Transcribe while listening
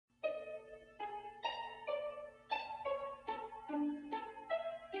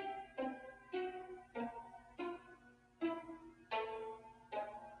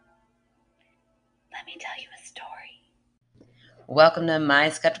me tell you a story. Welcome to My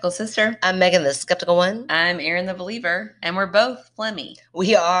Skeptical Sister. I'm Megan, the skeptical one. I'm Erin, the believer, and we're both Flemmy.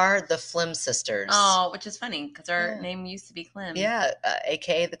 We are the Flim sisters. Oh, which is funny because our name used to be Clem. Yeah,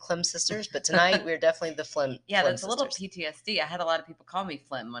 aka the Clem sisters, but tonight we're definitely the Flim. Yeah, Flim that's sisters. a little PTSD. I had a lot of people call me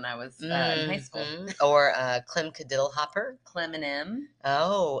Flim when I was in high school. Or Clem Cadiddlehopper. Clem and M.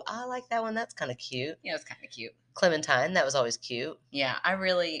 Oh, I like that one. That's kind of cute. Yeah, it's kind of cute. Clementine, that was always cute. Yeah, I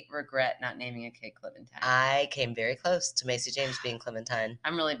really regret not naming a kid Clementine. I came very close to Macy James being Clementine.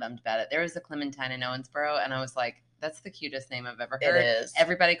 I'm really bummed about it. There was a Clementine in Owensboro, and I was like, that's the cutest name I've ever heard. It is.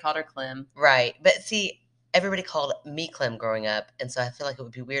 Everybody called her Clem. Right. But see, everybody called me Clem growing up, and so I feel like it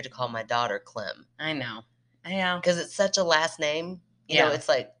would be weird to call my daughter Clem. I know. Yeah. Because it's such a last name. You know, it's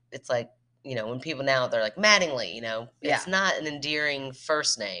like, you know, when people now, they're like Mattingly, you know. It's not an endearing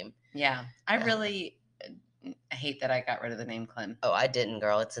first name. Yeah. I really hate that I got rid of the name Clem. Oh, I didn't,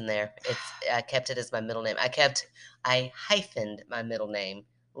 girl. It's in there. I kept it as my middle name. I hyphened my middle name,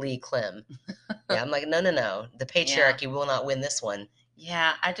 Lee Clem. Yeah, I'm like, no. The patriarchy will not win this one.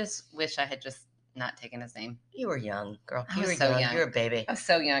 Yeah, I just wish I had just not taken his name. You were young, girl. You were so young. You were a baby. I was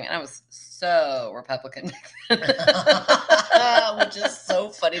so young, and I was so Republican. Which is so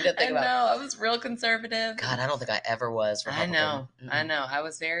funny to think about. I know. I was real conservative. God, I don't think I ever was Republican. I know. I know. I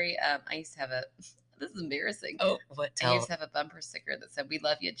was very, I used to have this is embarrassing. Oh, what? I used to have a bumper sticker that said, "We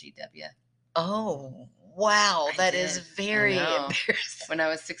love you, GW." Oh, wow. That is very embarrassing. When I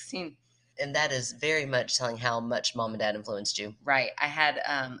was 16. And that is very much telling how much mom and dad influenced you. Right. I had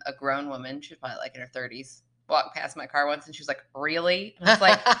a grown woman, she was probably like in her 30s, walk past my car once and she was like, "Really?" And I was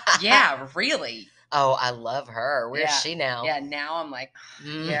like, "Yeah, really." Oh, I love her. Where's she now? Yeah, now I'm like,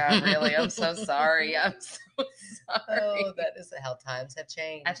 "Yeah, really. I'm so sorry. I'm so sorry." Oh, that is how times have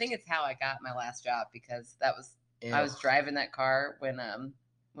changed. I think it's how I got my last job because that was I was driving that car when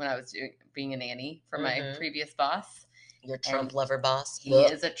I was being a nanny for my previous boss. Your Trump lover boss? He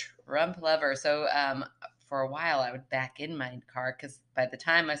is a Trump lover. So for a while, I would back in my car because by the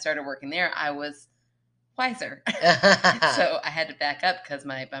time I started working there, I was wiser. So I had to back up because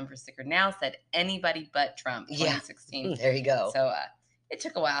my bumper sticker now said anybody but Trump 2016. Yeah. There you go. So it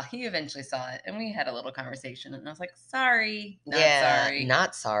took a while. He eventually saw it, and we had a little conversation. And I was like, sorry.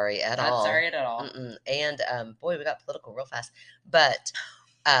 Not sorry at all. Not sorry at all. And boy, we got political real fast. But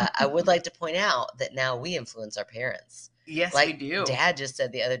I would like to point out that now we influence our parents. Yes, we do. Dad just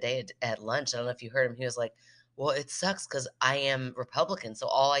said the other day at lunch, I don't know if you heard him, he was like, well, it sucks because I am Republican, so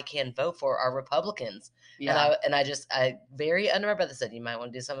all I can vote for are Republicans. Yeah. And I very under my breath said, you might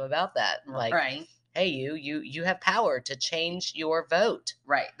want to do something about that. Like, right. Hey, you have power to change your vote.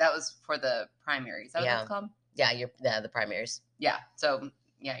 Right. That was for the primaries. Is that what it's called? Yeah, the primaries. Yeah. So,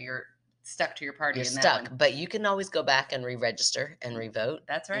 yeah, you're stuck to your party. You're stuck, but you can always go back and re-register and re-vote.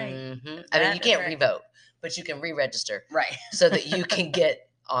 That's right. I mean, you can't re-vote, but you can re-register. Right. So that you can get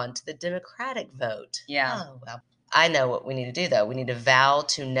onto the Democratic vote. Yeah. Oh, well. I know what we need to do, though. We need to vow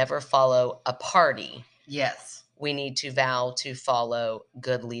to never follow a party. Yes. We need to vow to follow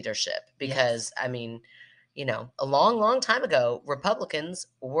good leadership because, I mean, you know, a long, long time ago, Republicans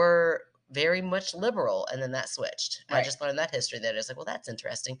were very much liberal, and then that switched. Right. I just learned that history there. It's like, well, that's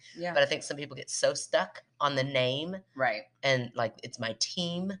interesting. Yeah. But I think some people get so stuck on the name. Right. And like, it's my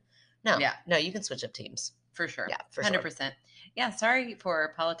team. No. Yeah. No, you can switch up teams. For sure. Yeah, for 100%. Sure. Yeah, sorry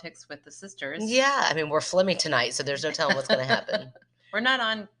for politics with the sisters. Yeah, I mean, we're Flemmy tonight, so there's no telling what's going to happen. We're not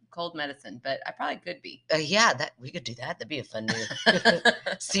on cold medicine, but I probably could be. Yeah, we could do that. That'd be a fun new.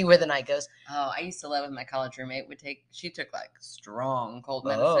 See where the night goes. Oh, I used to love when my college roommate she took like strong cold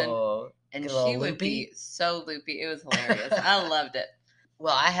medicine. And she would be so loopy. It was hilarious. I loved it.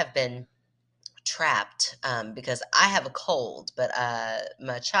 Well, I have been trapped because I have a cold, but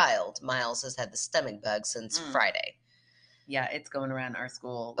my child, Miles, has had the stomach bug since Friday. Yeah, it's going around our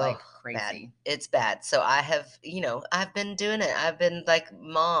school like crazy. Bad. It's bad. So I have, I've been doing it. I've been like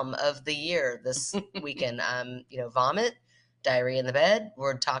mom of the year this weekend. Vomit, diarrhea in the bed.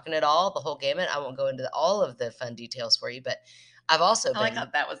 We're talking it all, the whole gamut. I won't go into all of the fun details for you, but I've also like how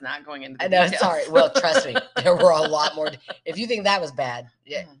that was not going into the details. details. Sorry. Well, trust me, there were a lot more. If you think that was bad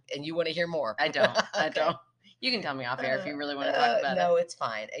and you want to hear more. I don't. I don't. You can tell me off air if you really want to talk about it. No, it's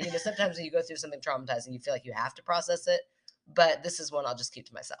fine. Sometimes when you go through something traumatizing, you feel like you have to process it. But this is one I'll just keep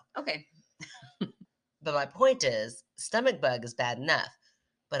to myself. Okay. But my point is, stomach bug is bad enough.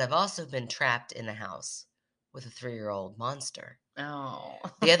 But I've also been trapped in a house with a 3-year-old monster. Oh.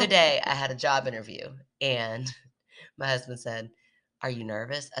 The other day, I had a job interview. And my husband said, "Are you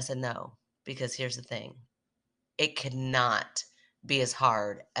nervous?" I said, "No." Because here's the thing. It cannot be as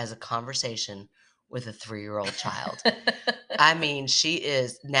hard as a conversation with a 3-year-old child. I mean, she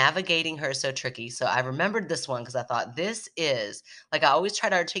is navigating her so tricky. So I remembered this one because I thought this is like I always try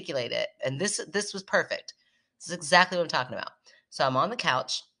to articulate it, and this was perfect. This is exactly what I'm talking about. So I'm on the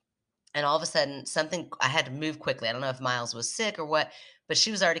couch, and all of a sudden, something I had to move quickly. I don't know if Miles was sick or what, but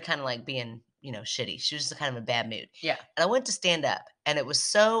she was already kind of like being, shitty. She was just kind of in a bad mood. Yeah. And I went to stand up, and I was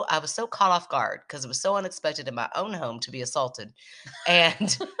so caught off guard because it was so unexpected in my own home to be assaulted.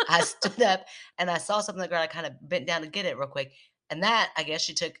 And I stood up and I saw something on the ground. I kind of bent down to get it real quick. And that, I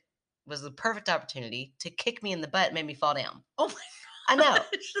guess was the perfect opportunity to kick me in the butt and made me fall down. Oh my I know. gosh,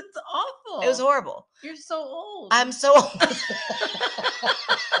 that's awful. It was horrible. You're so old. I'm so old.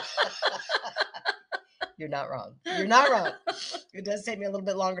 You're not wrong. You're not wrong. It does take me a little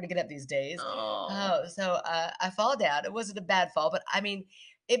bit longer to get up these days. So I fall down. It wasn't a bad fall, but I mean,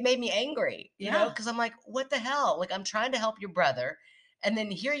 it made me angry, because I'm like, what the hell? Like, I'm trying to help your brother. And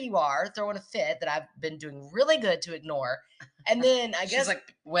then here you are throwing a fit that I've been doing really good to ignore. And then I guess, she's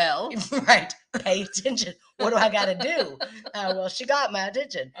like, well, right, pay attention. What do I got to do? Well, she got my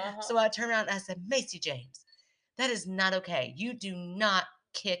attention. Uh-huh. So I turned around and I said, Macy James, that is not okay. You do not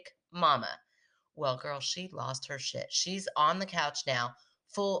kick mama. Well, girl, she lost her shit. She's on the couch now,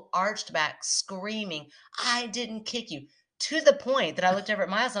 full arched back, screaming, I didn't kick you. To the point that I looked over at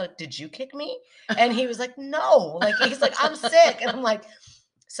Miles and I was like, did you kick me? And he was like, no. Like, he's like, I'm sick. And I'm like,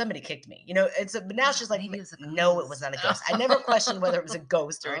 somebody kicked me. But now she's like, no, it was not a ghost. I never questioned whether it was a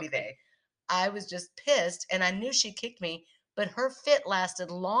ghost or anything. Okay. I was just pissed and I knew she kicked me, but her fit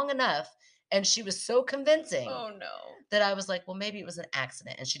lasted long enough and she was so convincing. Oh no. That I was like, well, maybe it was an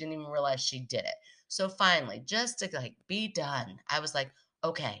accident and she didn't even realize she did it. So finally, just to like be done, I was like,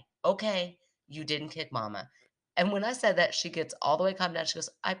 okay, you didn't kick mama. And when I said that, she gets all the way calmed down. She goes,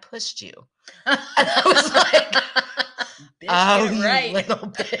 I pushed you. And I was like, bitch, oh, get it you right. little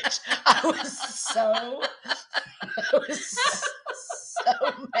bitch. I was so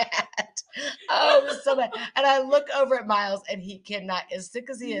mad. Oh, it was so bad. And I look over at Miles and he cannot, as sick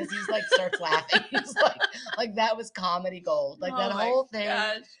as he is, he's like starts laughing. He's like that was comedy gold. Like that whole thing.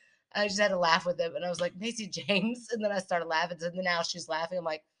 Gosh. I just had to laugh with him. And I was like, Macy James. And then I started laughing. And then now she's laughing. I'm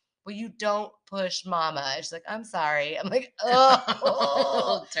like, well, you don't push mama. And she's like, I'm sorry. I'm like, oh,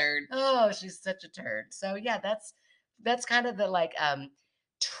 little turd. Oh, she's such a turd. So yeah, that's kind of the like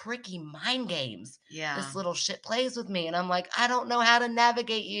tricky mind games. Yeah. This little shit plays with me. And I'm like, I don't know how to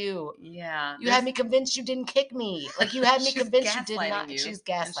navigate you. Yeah. You had me convinced you didn't kick me. Like you had me convinced you did not. She's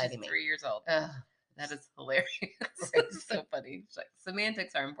gaslighting me. 3 years old. That is hilarious. It's so funny. Like,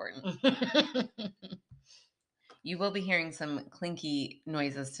 semantics are important. You will be hearing some clinky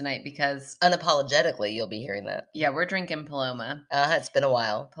noises tonight because unapologetically you'll be hearing that. Yeah, we're drinking Paloma. It's been a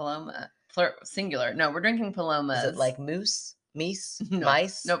while. Paloma. Singular. No, we're drinking Palomas. Is it like moose? Meese? No.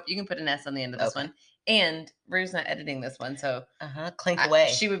 Mice? Nope, you can put an S on the end of this one. And Rue's not editing this one, so clink away.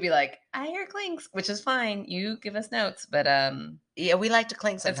 She would be like, I hear clinks, which is fine. You give us notes, but yeah, we like to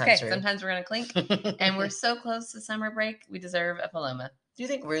clink sometimes. It's okay. Sometimes we're gonna clink. And we're so close to summer break, we deserve a Paloma. Do you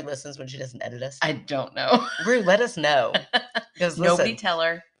think Rue listens when she doesn't edit us? I don't know. Rue, let us know. Because nobody tell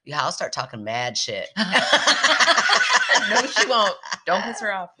her. Yeah, I'll start talking mad shit. No, she won't. Don't piss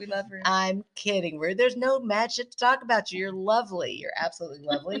her off. We love her. I'm kidding, Rue. There's no mad shit to talk about you. You're lovely. You're absolutely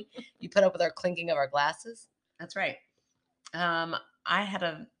lovely. You put up with our clinking of our glasses. That's right. I had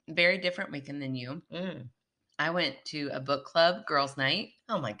a very different weekend than you. I went to a book club girls' night.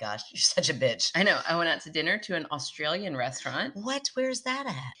 Oh my gosh, you're such a bitch. I know. I went out to dinner to an Australian restaurant. What? Where's that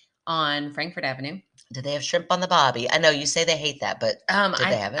at? On Frankfurt Avenue. Did they have shrimp on the bobby? I know you say they hate that, but did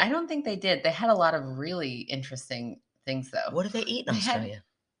they have it? I don't think they did. They had a lot of really interesting things, though. What do they eat in Australia?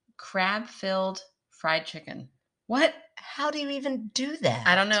 Crab-filled fried chicken. What? How do you even do that?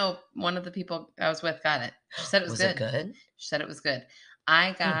 I don't know. One of the people I was with got it. She said it was good. Was it good? She said it was good.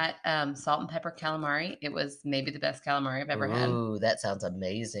 I got salt and pepper calamari. It was maybe the best calamari I've ever had. Ooh, that sounds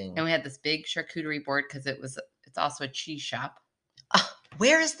amazing. And we had this big charcuterie board because it's also a cheese shop.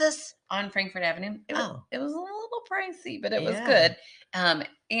 Where is this? On Frankfurt Avenue. It was a little pricey, but it was good.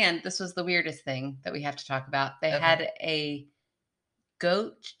 And this was the weirdest thing that we have to talk about. They had a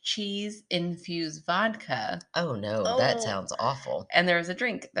goat cheese infused vodka. Oh no, that sounds awful. And there was a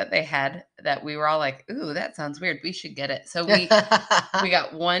drink that they had that we were all like, ooh, that sounds weird. We should get it. So we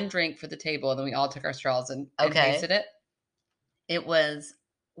got one drink for the table and then we all took our straws and tasted it. It was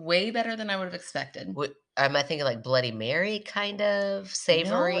way better than I would have expected. Am I thinking like Bloody Mary kind of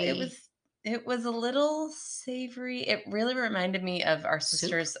savory? No, it was a little savory. It really reminded me of our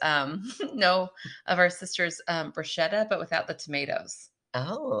sister's bruschetta, but without the tomatoes.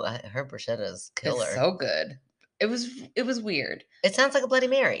 Oh, her bruschetta is killer. It's so good. It was weird. It sounds like a Bloody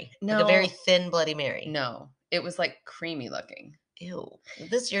Mary. No, like a very thin Bloody Mary. No, It was like creamy looking. Ew.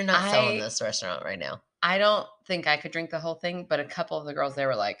 You're not selling this restaurant right now. I don't think I could drink the whole thing, but a couple of the girls there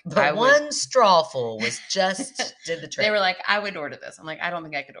were like, but one strawful was just did the trick. They were like, I would order this. I'm like, I don't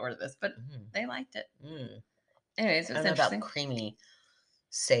think I could order this, but they liked it. Anyways, it was interesting. About creamy,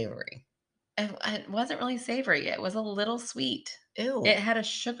 savory. It wasn't really savory. It was a little sweet. Ew. It had a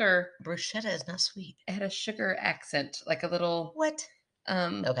sugar. Bruschetta is not sweet. It had a sugar accent, like a little. What?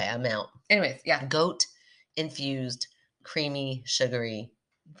 Okay, I'm out. Anyways, yeah. Goat infused, creamy, sugary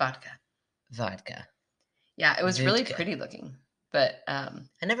vodka. Yeah, it was really pretty looking. But I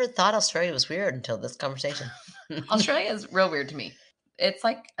never thought Australia was weird until this conversation. Australia is real weird to me. It's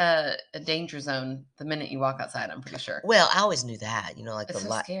like a danger zone the minute you walk outside, I'm pretty sure. Well, I always knew that. Like it's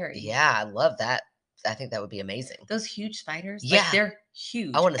so scary. Yeah, I love that. I think that would be amazing. Those huge spiders? Yeah. Like, they're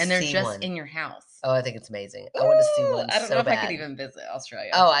huge. I want to see one. And they're just in your house. Oh, I think it's amazing. I want to see one I don't know if I could even visit Australia.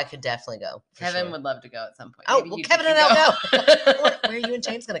 Oh, I could definitely go. Kevin would love to go at some point. Oh, well, Kevin and I'll go. Where are you and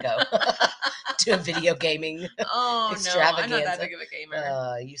James going to go? To a video gaming extravaganza. No, I'm not that big of a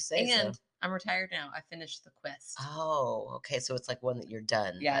gamer. You say so. I'm retired now. I finished the quest. Oh, okay. So it's like one that you're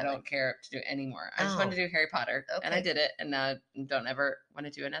done. Yeah, I don't care to do anymore. I just wanted to do Harry Potter, and I did it, and now I don't ever want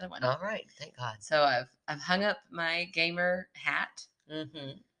to do another one. All right, thank God. So I've hung up my gamer hat,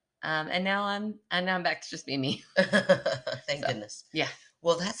 and now I'm back to just being me. Thank goodness. Yeah.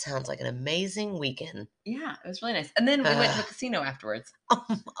 Well, that sounds like an amazing weekend. Yeah, it was really nice. And then we went to a casino afterwards.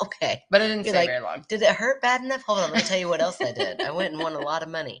 Okay. But I didn't stay very long. Did it hurt bad enough? Hold on, let me tell you what else I did. I went and won a lot of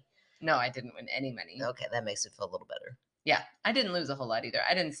money. No, I didn't win any money. Okay, that makes me feel a little better. Yeah, I didn't lose a whole lot either.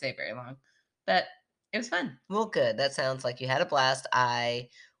 I didn't stay very long, but it was fun. Well, good. That sounds like you had a blast. I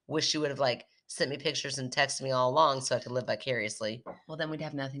wish you would have sent me pictures and texted me all along so I could live vicariously. Well, then we'd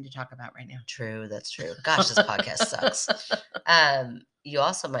have nothing to talk about right now. True, that's true. Gosh, this podcast sucks. You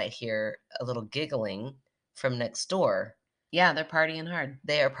also might hear a little giggling from next door. Yeah, they're partying hard.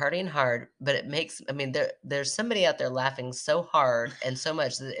 They are partying hard, but it makes, there's somebody out there laughing so hard and so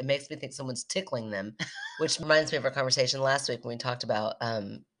much that it makes me think someone's tickling them, which reminds me of our conversation last week when we talked about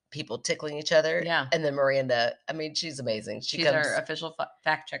people tickling each other. Yeah. And then Miranda, she's amazing. She's our official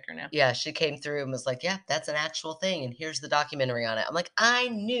fact checker now. Yeah, she came through and was like, yeah, that's an actual thing. And here's the documentary on it. I'm like, I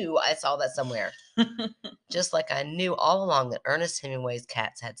knew I saw that somewhere. Just like I knew all along that Ernest Hemingway's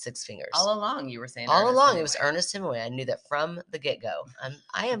cats had 6 fingers. All along you were saying all Ernest along Hemingway. It was Ernest Hemingway. I knew that from the get-go.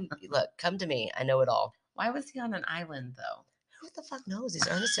 Look, come to me. I know it all. Why was he on an island, though? Who the fuck knows? He's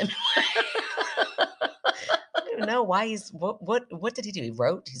Ernest Hemingway. I don't know why what did he do? He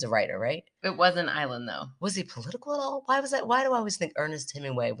wrote? He's a writer, right? It was an island, though. Was he political at all? Why was that? Why do I always think Ernest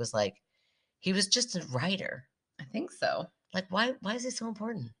Hemingway was he was just a writer? I think so. Why is he so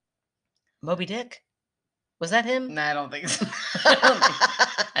important? Moby Dick? Was that him? No, I don't think so.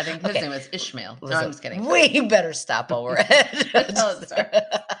 I think his name was Ishmael. No, I'm just kidding. We better stop while we're at.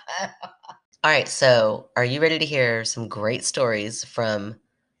 All right, so are you ready to hear some great stories from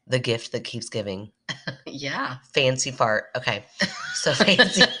the gift that keeps giving? Yeah. Fancy fart. Okay. So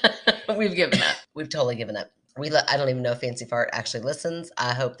fancy. We've given up. We've totally given up. I don't even know if Fancy Fart actually listens.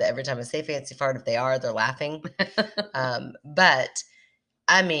 I hope that every time I say Fancy Fart, if they are, they're laughing. But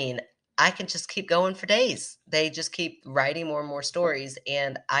I can just keep going for days. They just keep writing more and more stories.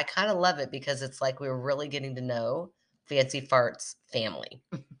 And I kind of love it because it's like we're really getting to know Fancy Fart's family.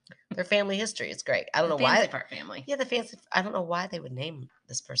 Their family history. It's great. I don't know why. Fancy Fart family. Yeah, I don't know why they would name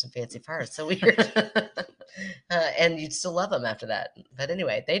this person Fancy Fart. It's so weird. And you'd still love them after that. But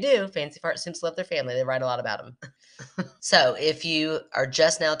anyway, they do. Fancy Fart seems to love their family. They write a lot about them. So if you are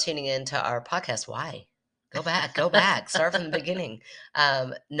just now tuning into our podcast, why? Go back. Start from the beginning.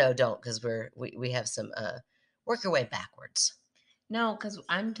 No, don't, because we have some work your way backwards. No, because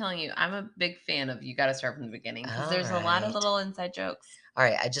I'm telling you, I'm a big fan of you got to start from the beginning because there's a lot of little inside jokes. All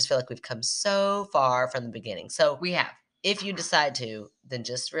right, I just feel like we've come so far from the beginning. So we have. If you decide to, then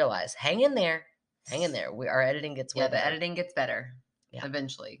just realize, hang in there. Our editing gets way better. The editing gets better. Yeah.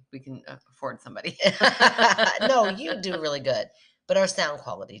 Eventually, we can afford somebody. No, you do really good. But our sound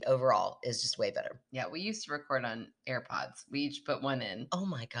quality overall is just way better. Yeah, we used to record on AirPods. We each put one in. Oh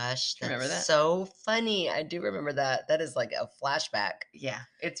my gosh. Remember that? So funny. I do remember that. That is like a flashback. Yeah,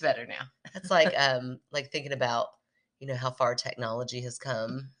 it's better now. That's like thinking about, how far technology has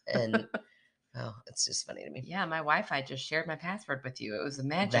come, and oh, it's just funny to me. Yeah, my Wi-Fi just shared my password with you. It was a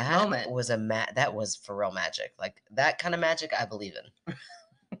magic moment. That was for real magic. Like that kind of magic I believe in.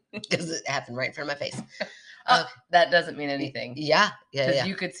 Because it happened right in front of my face. That doesn't mean anything. Yeah. Because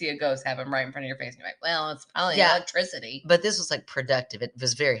you could see a ghost happen right in front of your face. And you're like, well, it's probably electricity. But this was productive. It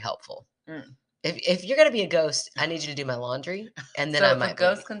was very helpful. If you're gonna be a ghost, I need you to do my laundry, and then So I if a might believe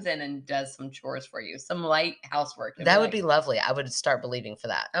ghost you. comes in and does some chores for you, some light housework, you'll be That would like, be lovely. I would start believing for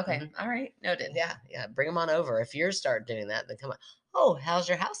that. okay, all right, noted. Yeah, yeah. Bring them on over. If you start doing that, then come on. Oh, how's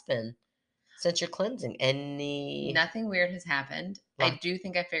your house been since you're cleansing? Any Nothing weird has happened. I luck? do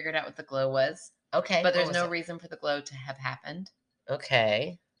think I figured out what the glow was, Okay, but what there's was no it? reason for the glow to have happened.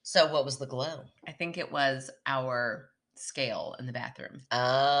 Okay. So what was the glow? I think it was our scale in the bathroom.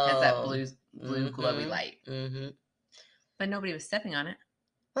 Has that Oh. blue glowy Mm-hmm. light. Mm-hmm. But nobody was stepping on it.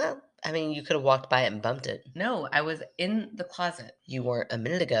 Well, I mean, you could have walked by it and bumped it. No, I was in the closet. You weren't a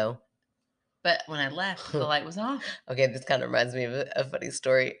minute ago. But when I left, the light was off. Okay, this kind of reminds me of a funny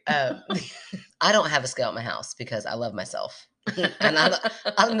story. I don't have a scale at my house because I love myself. And I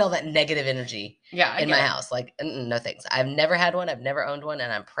don't know that negative energy Yeah, I in my get it. house. Like, no thanks. I've never had one. I've never owned one,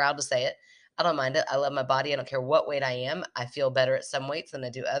 and I'm proud to say it. I don't mind it. I love my body. I don't care what weight I am. I feel better at some weights than I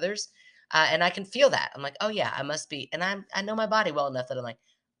do others, and I can feel that. I'm like, oh yeah, I must be. And I know my body well enough that I'm like,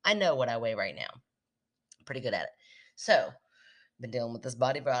 I know what I weigh right now. I'm pretty good at it. So been dealing with this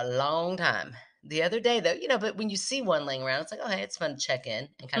body for a long time. The other day, though, but when you see one laying around, it's like, oh, hey, it's fun to check in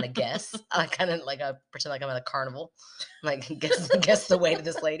and kind of guess. I kind of like I pretend like I'm at a carnival, like guess the weight of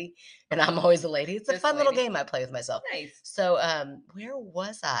this lady, and I'm always the lady. It's a This fun little lady. game I play with myself. Nice. So, where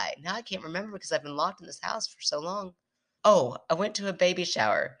was I? Now I can't remember because I've been locked in this house for so long. Oh, I went to a baby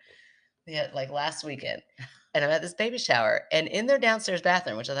shower, yeah, like last weekend. And I'm at this baby shower, and in their downstairs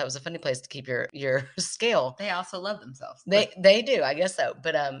bathroom, which I thought was a funny place to keep your scale. They also love themselves. They do, I guess so.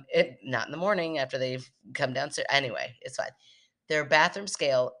 But it not in the morning after they've come downstairs. Anyway, it's fine. Their bathroom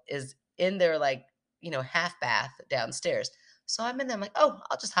scale is in their like, half bath downstairs. So I'm in there, I'm like, oh,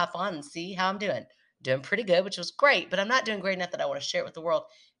 I'll just hop on and see how I'm doing. Doing pretty good, which was great, but I'm not doing great enough that I want to share it with the world.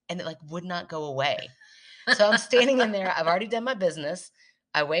 And it like would not go away. So I'm standing in there. I've already done my business.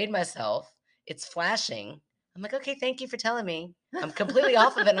 I weighed myself. It's flashing. I'm like, okay, thank you for telling me. I'm completely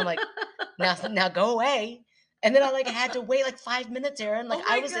off of it. And I'm like, now go away. And then I like had to wait like 5 minutes, Aaron. Like Oh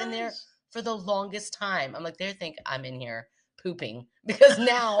I my was in there gosh. for the longest time. I'm like, they think I'm in here pooping because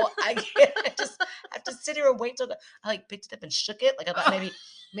now I can't. I just have to sit here and wait till I like picked it up and shook it. Like I thought maybe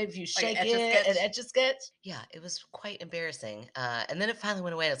if you Like shake an it and Etch-a-Sketch? etch a sketch. Yeah, it was quite embarrassing. And then it finally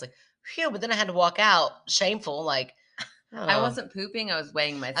went away. I was like, phew. But then I had to walk out shameful, like, I oh. wasn't pooping. I was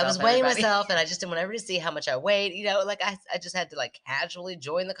weighing I myself, was weighing everybody. myself, and I just didn't want everybody to see how much I weighed. Like I just had to like casually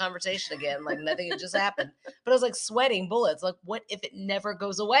join the conversation again, like nothing had just happened. But I was like sweating bullets. Like, what if it never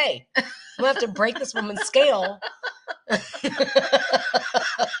goes away? I'm gonna have to break this woman's scale.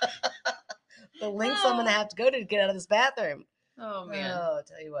 The lengths I'm gonna have to go to get out of this bathroom. Oh man. Oh, I'll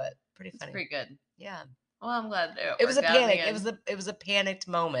tell you what, pretty It's funny. pretty good. Yeah, Well, I'm glad it it was a worked out in the panic. end. It was a panicked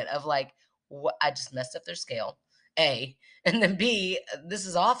moment of like, what? I just messed up their scale. A, and then B, this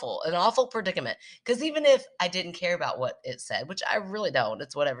is awful, an awful predicament. Because even if I didn't care about what it said, which I really don't,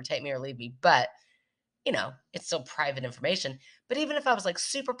 it's whatever, take me or leave me. But it's still private information. But even if I was like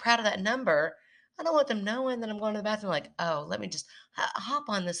super proud of that number, I don't want them knowing that I'm going to the bathroom. Like, oh, let me just hop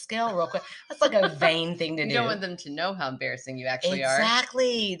on the scale real quick. That's like a vain thing to You do. don't want them to know how embarrassing you actually are.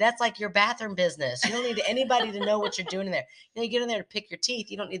 Exactly. That's like your bathroom business. You don't need anybody to know what you're doing in there. You get in there to pick your teeth.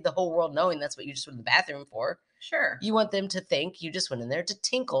 You don't need the whole world knowing that's what you just went to the bathroom for. Sure. You want them to think you just went in there to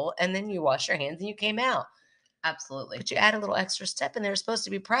tinkle, and then you wash your hands and you came out. Absolutely. But you add a little extra step in there. It's supposed to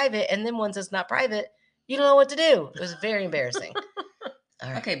be private, and then once it's not private, you don't know what to do. It was very embarrassing. All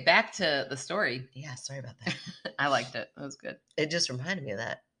right. Okay, back to the story. Yeah, sorry about that. I liked it. That was good. It just reminded me of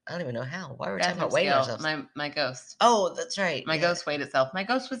that. I don't even know how. Why were we talking Bathroom about weighing scale, ourselves? my ghost. Oh, that's right. My Yeah. ghost weighed itself. My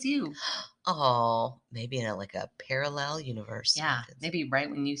ghost was you. Oh, maybe in like a parallel universe. Yeah, maybe right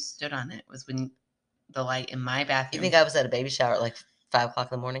when you stood on it was when the light in my bathroom. You think I was at a baby shower at like 5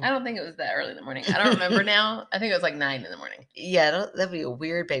 o'clock in the morning? I don't think it was that early in the morning. I don't remember now. I think it was like 9 in the morning. Yeah, that'd be a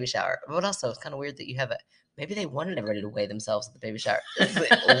weird baby shower. But also, it's kind of weird that you have maybe they wanted everybody to weigh themselves at the baby shower. It's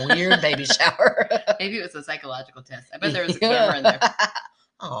a weird baby shower. Maybe it was a psychological test. I bet there was a camera in there.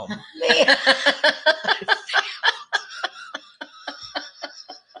 Oh, man.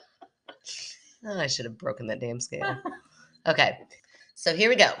 Oh, I should have broken that damn scale. Okay, so here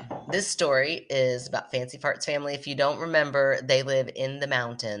we go. This story is about Fancy Fart's family. If you don't remember, they live in the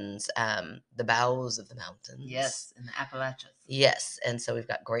mountains, the bowels of the mountains. Yes, in the Appalachians. Yes, and so we've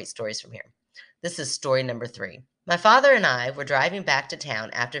got great stories from here. This is story number 3. My father and I were driving back to town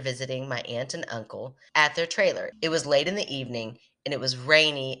after visiting my aunt and uncle at their trailer. It was late in the evening, and it was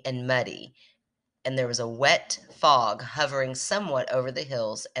rainy and muddy, and there was a wet fog hovering somewhat over the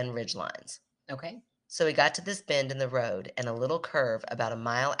hills and ridge lines. Okay. So we got to this bend in the road and a little curve about a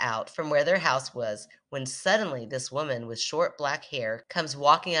mile out from where their house was when suddenly this woman with short black hair comes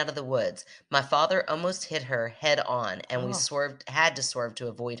walking out of the woods. My father almost hit her head on and we Oh, had to swerve to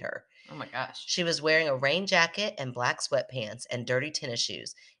avoid her. oh my gosh. She was wearing a rain jacket and black sweatpants and dirty tennis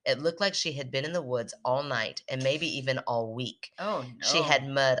shoes. It looked like she had been in the woods all night and maybe even all week. Oh She had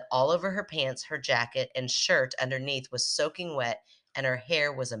no. mud all over her pants, her jacket, and shirt underneath was soaking wet, and her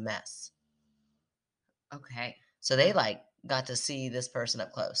hair was a mess. Okay. So they like got to see this person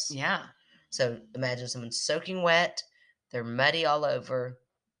up close. Yeah. So imagine someone soaking wet, they're muddy all over,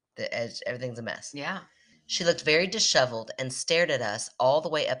 the edge, everything's a mess. Yeah. She looked very disheveled and stared at us all the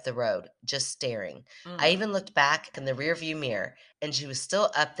way up the road, just staring. I Mm. even looked back in the rearview mirror, and she was still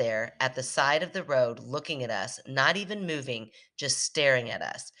up there at the side of the road looking at us, not even moving, just staring at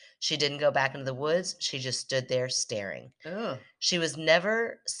us. She didn't go back into the woods, she just stood there staring. Ugh. She was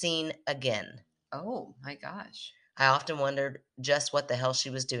never seen again. Oh my gosh. I often wondered just what the hell she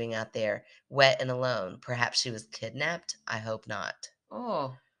was doing out there, wet and alone. Perhaps she was kidnapped? I hope not.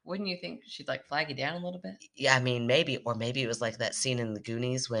 Oh, wouldn't you think she'd like flag you down a little bit? Yeah, I mean, maybe, or maybe it was like that scene in the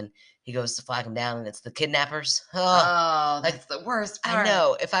Goonies when he goes to flag him down and it's the kidnappers. Oh, Oh, like that's the worst I part.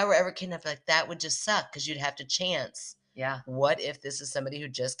 know. If I were ever kidnapped, like that would just suck because you'd have to chance. Yeah. What if this is somebody who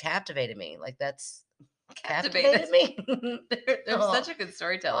just captivated me? Like that's Captivated. captivated me. They're Oh, such a good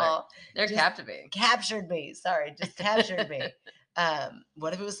storyteller. oh, They're just captivating. captured me. Sorry, just captured me.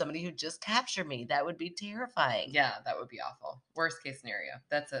 What if it was somebody who just captured me? That would be terrifying. Yeah, that would be awful. Worst case scenario.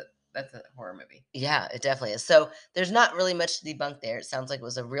 That's a horror movie. Yeah, it definitely is. So there's not really much to debunk there. It sounds like it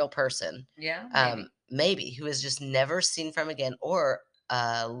was a real person. Yeah, maybe. Maybe who is just never seen from again, or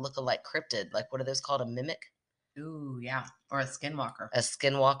look-alike cryptid. Like what are those called? A mimic, Ooh, yeah. Or a skinwalker. a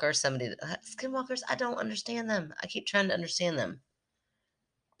skinwalker. Somebody skinwalkers. I don't understand them. I keep trying to understand them.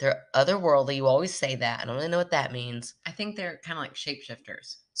 They're otherworldly. You always say that. I don't really know what that means. I think they're kind of like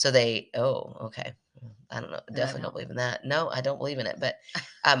shapeshifters. So they. Oh, okay. I don't know. Does that Definitely don't help? believe in that. No, I don't believe in it. But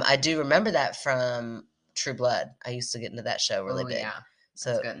I do remember that from True Blood. I used to get into that show really Oh, big. yeah. That's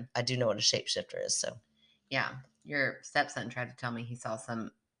So good. I do know what a shapeshifter is. So Yeah. Your stepson tried to tell me he saw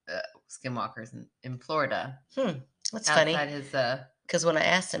some skinwalkers in that's Florida funny. outside his. Because when I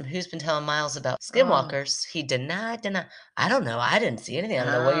asked him who's been telling Miles about Oh. skinwalkers, he denied. I don't know. I didn't see anything. I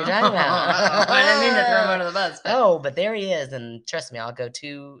don't know what you're talking about. I didn't mean to throw him under the bus. But Oh, but there he is. And trust me, I'll go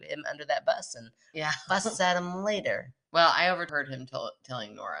to him under that bus and yeah. fuss at him later. Well, I overheard him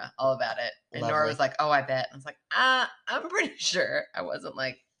telling Nora all about it. And Nora Lovely. was like, oh, I bet. I was like, I'm pretty sure. I wasn't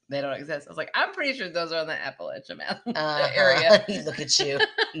like, they don't exist. I was like, I'm pretty sure those are in the Appalachia Mountain area. Look at you,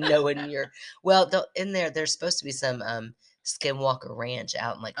 knowing you're well. In there, there's supposed to be some Skinwalker Ranch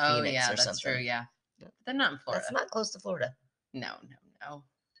out in like Oh, Phoenix yeah, or that's something. true. Yeah. But they're not in Florida. That's not close to Florida. No.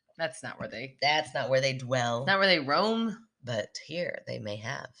 That's not where they. That's not where they dwell. It's not where they roam. But here they may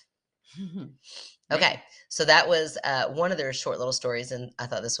have. Maybe. Okay, so that was one of their short little stories, and I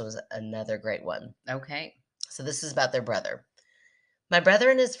thought this was another great one. Okay. So this is about their brother. My brother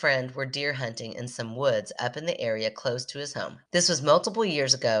and his friend were deer hunting in some woods up in the area close to his home. This was multiple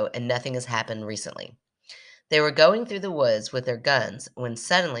years ago, and nothing has happened recently. They were going through the woods with their guns when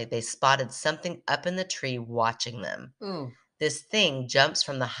suddenly they spotted something up in the tree watching them. Ooh. This thing jumps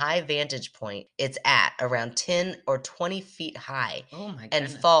from the high vantage point it's at around 10 or 20 feet high Oh my and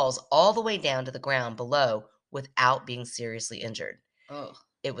goodness. falls all the way down to the ground below without being seriously injured. Oh.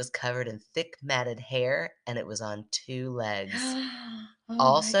 It was covered in thick matted hair and it was on 2 legs, Oh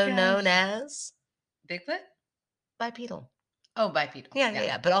also my known gosh. as Bigfoot? bipedal. Oh, bipedal.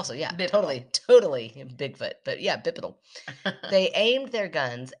 Yeah. But also, Bipedal. totally Bigfoot. But yeah, bipedal. They aimed their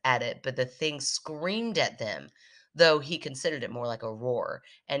guns at it, but the thing screamed at them, though he considered it more like a roar,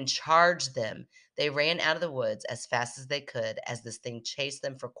 and charged them. They ran out of the woods as fast as they could as this thing chased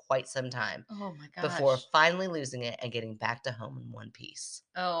them for quite some time Oh my gosh. before finally losing it and getting back to home in one piece.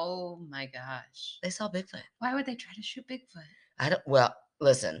 Oh my gosh. They saw Bigfoot. Why would they try to shoot Bigfoot? Well,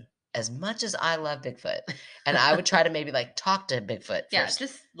 listen, as much as I love Bigfoot, and I would try to maybe like talk to Bigfoot Yeah, first.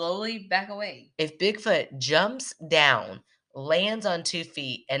 just slowly back away. If Bigfoot jumps down, lands on 2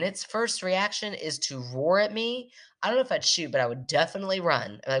 feet, and its first reaction is to roar at me, I don't know if I'd shoot, but I would definitely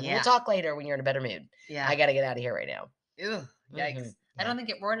run. Like, we'll Yeah. talk later when you're in a better mood. Yeah. I got to get out of here right now. Ew, yikes. Mhm, I yeah. don't think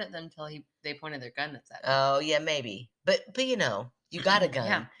it roared at them until they pointed their guns at him. Oh, yeah, maybe. But you know, you got a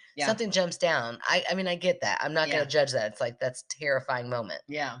gun. Yeah. Something jumps down. I mean, I get that. I'm not going Yeah. to judge that. It's like, that's a terrifying moment.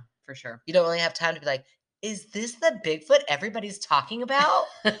 Yeah, for sure. You don't really have time to be like, is this the Bigfoot everybody's talking about?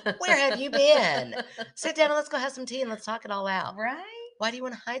 Where have you been? Sit down and let's go have some tea and let's talk it all out. Right? Why do you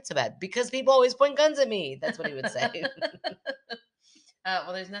want to hide so bad? Because people always point guns at me. That's what he would say.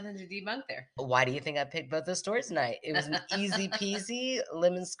 Well, there's nothing to debunk there. Why do you think I picked both those stories tonight? It was an easy peasy,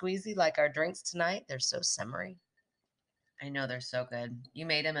 lemon squeezy like our drinks tonight. They're so summery. I know they're so good. You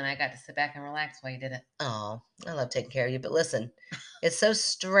made them, and I got to sit back and relax while you did it. Oh, I love taking care of you. But listen, it's so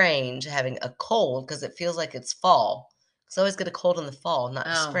strange having a cold because it feels like it's fall. Because I always get a cold in the fall, not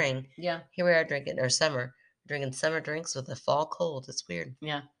Oh, spring. yeah, Here we are drinking summer drinks with a fall cold. It's weird.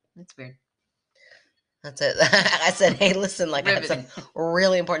 yeah, it's weird. That's it. I said, hey, listen, like I had Riveting. some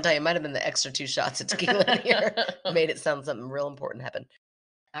really important time. It might have been the extra 2 shots of tequila in here. Made it sound something real important happened.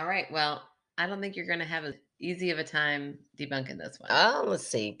 All right. Well, I don't think you're going to have as easy of a time debunking this one. Oh, let's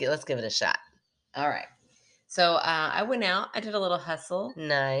see. Let's give it a shot. All right. So I went out. I did a little hustle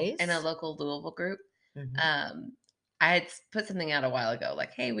Nice. in a local Louisville group. Mm-hmm. I had put something out a while ago,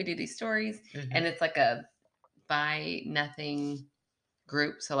 like, hey, we do these stories. Mm-hmm. And it's like a buy nothing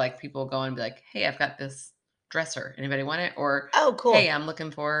group. So like people go and be like, hey, I've got this dresser. Anybody want it? Or, Oh, cool. hey, I'm looking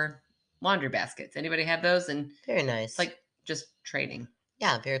for laundry baskets. Anybody have those? And very nice. It's like just trading.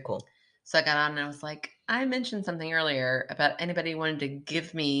 Yeah, very cool. So I got on and I was like, I mentioned something earlier about anybody wanting to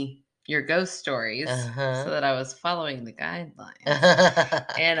give me your ghost stories, so that I was following the guidelines.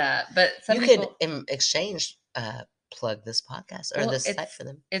 And but some you people could exchange plug this podcast or this site for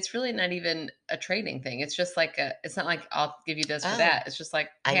them. It's really not even a trading thing. It's just like it's not like I'll give you this for Oh, that. It's just like,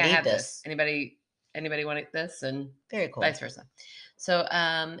 hey, I need have this. Anybody want this? And very cool. Vice versa. So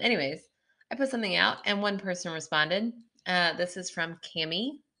anyways, I put something out and one person responded. This is from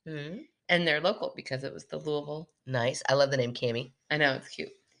Cammie. Mm-hmm. And they're local because it was the Louisville. Nice. I love the name Cammie. I know, it's cute.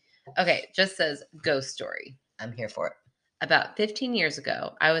 Okay, just says ghost story. I'm here for it. About 15 years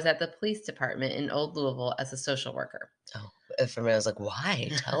ago, I was at the police department in Old Louisville as a social worker. Oh, for me, I was like,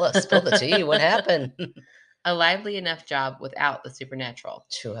 why? Tell us. Spill the tea. What happened? A lively enough job without the supernatural.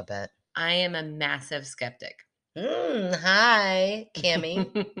 True, I bet. I am a massive skeptic. Hi,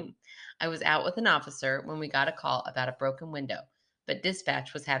 Cammie. I was out with an officer when we got a call about a broken window, but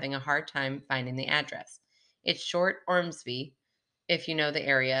dispatch was having a hard time finding the address. It's short Ormsby, if you know the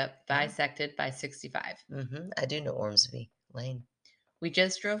area, bisected by 65. Mm-hmm. I do know Ormsby Lane. We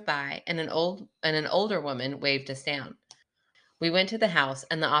just drove by, and an older woman waved us down. We went to the house,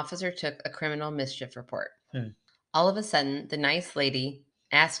 and the officer took a criminal mischief report. All of a sudden, the nice lady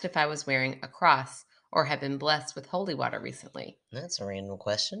asked if I was wearing a cross or had been blessed with holy water recently. That's a random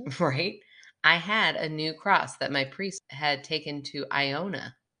question. Right? I had a new cross that my priest had taken to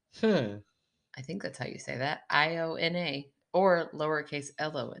Iona. I think that's how you say that. Iona, or lowercase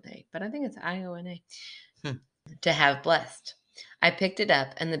Lona, but I think it's Iona. To have blessed. I picked it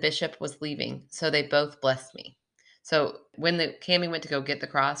up and the bishop was leaving, so they both blessed me. So when the Cammie went to go get the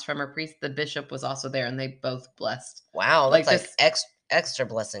cross from her priest, the bishop was also there and they both blessed. Wow, that's like extra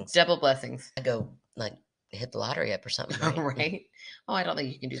blessings. Double blessings. I go like hit the lottery up or something, right? Right? Oh, I don't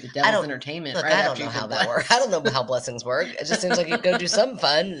think you can do the devil's entertainment. Look, right I don't know how that works. I don't know how blessings work. It just seems like you go do something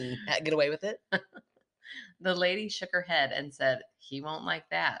fun and get away with it. The lady shook her head and said, he won't like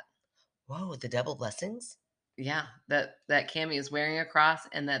that. Whoa, the double blessings? Yeah, that Cammie is wearing a cross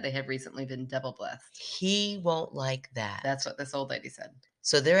and that they have recently been double blessed. He won't like that. That's what this old lady said.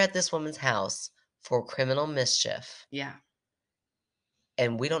 So they're at this woman's house for criminal mischief. Yeah.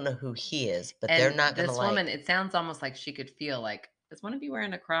 And we don't know who he is, but they're not going to like... This woman, it sounds almost like she could feel like, is one of you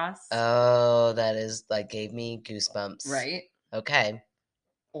wearing a cross? Oh, that is like gave me goosebumps. Right. Okay.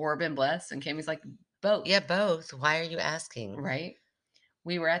 Or been blessed. And Cammie's like, both. Yeah, both. Why are you asking? Right.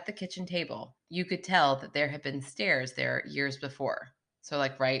 We were at the kitchen table. You could tell that there had been stairs there years before. So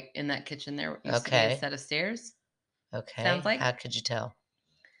like right in that kitchen there used to be a set of stairs. Okay. Sounds like. How could you tell?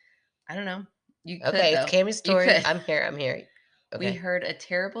 I don't know. You could, okay, it's Cammie's story. I'm here. Okay. We heard a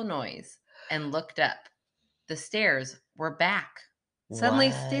terrible noise and looked up. The stairs were back.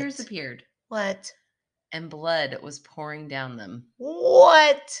 Suddenly stairs appeared. What? And blood was pouring down them.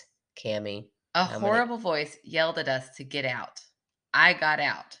 What? Cammie. A horrible voice yelled at us to get out. I got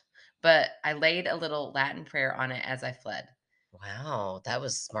out, but I laid a little Latin prayer on it as I fled. Wow, that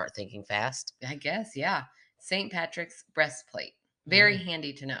was smart thinking fast. I guess, yeah. St. Patrick's breastplate. Very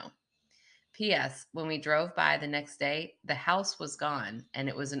handy to know. P.S. When we drove by the next day, the house was gone and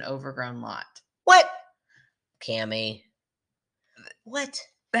it was an overgrown lot. What? Cammie. What?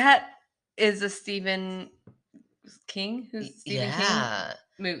 That is a Stephen King? Who's Stephen King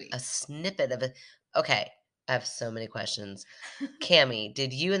movie? A snippet of it. Okay. I have so many questions. Cammie,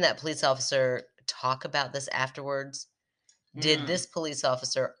 did you and that police officer talk about this afterwards? Did this police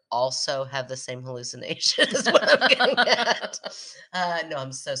officer also have the same hallucination is what I'm getting at? No,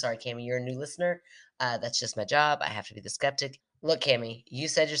 I'm so sorry, Cammie. You're a new listener. That's just my job. I have to be the skeptic. Look, Cammie, you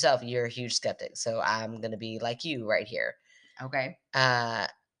said yourself you're a huge skeptic, so I'm going to be like you right here. Okay. Uh,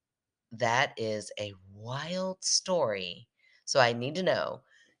 that is a wild story. So I need to know,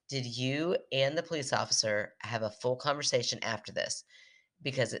 did you and the police officer have a full conversation after this?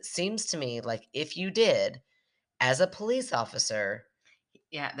 Because it seems to me like if you did, as a police officer,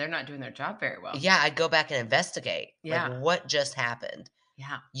 Yeah, they're not doing their job very well. yeah, I'd go back and investigate. Like, Yeah. what just happened?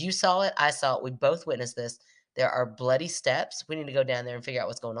 Yeah. You saw it, I saw it, we both witnessed this. There are bloody steps. We need to go down there and figure out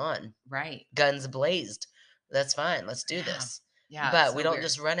what's going on. Right. Guns blazed. That's fine. Let's do Yeah. this. Yeah, it's But we so don't weird.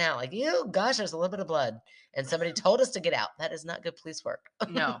 just run out like, "Ew, gosh, there's a little bit of blood." And somebody told us to get out. That is not good police work.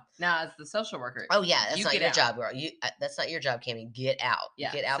 No. Now, as the social worker, Oh, yeah, that's you not get your out. job, girl. That's not your job, Cammy. Get out.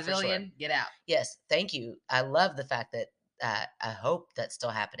 Yeah. Get out for sure. Civilian, get out. Yes, thank you. I love the fact that, I hope that's still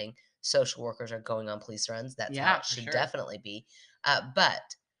happening. Social workers are going on police runs. That's how Yeah, it for should sure. definitely be.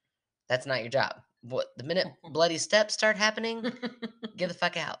 But that's not your job. What the minute bloody steps start happening, get the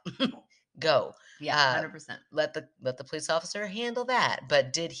fuck out. Go. Yeah, Uh, 100%. let the police officer handle that.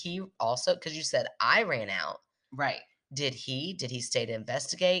 But did he also, because you said I ran out, Right. did he stay to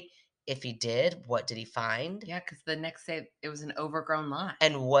investigate? If he did, what did he find? Yeah, because the next day it was an overgrown lot.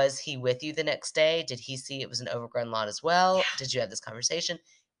 And was he with you the next day? Did he see it was an overgrown lot as well? Yeah. Did you have this conversation?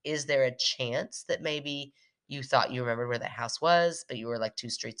 Is there a chance that maybe you thought you remembered where that house was, but you were like 2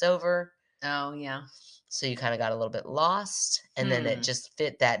 streets over? Oh, yeah. So you kinda got a little bit lost, and then it just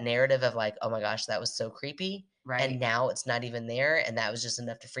fit that narrative of like, "Oh my gosh, that was so creepy," and Right. now it's not even there, and that was just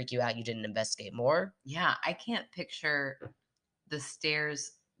enough to freak you out, you didn't investigate more? Yeah, I can't picture the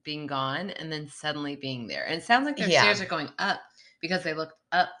stairs being gone and then suddenly being there. And it sounds like their Yeah. stairs are going up because they looked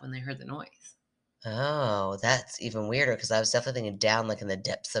up when they heard the noise. Oh, that's even weirder because I was definitely thinking down, like, in the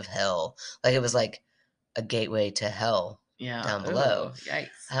depths of hell. Like, it was like a gateway to hell Yeah. down below. Oh, yikes.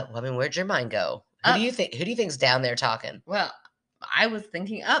 Well, I mean, where'd your mind go? Up. Who do you think's down there talking? Well, I was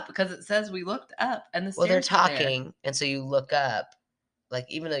thinking up because it says we looked up and the Well, they're stairs were there. talking, and so you look up. Like,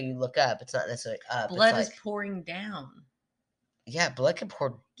 even though you look up, it's not necessarily up, it's Blood is like pouring down. yeah, blood can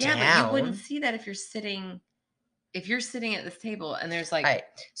pour Yeah, but you wouldn't down. see that if you're sitting at this table and there's like Alright,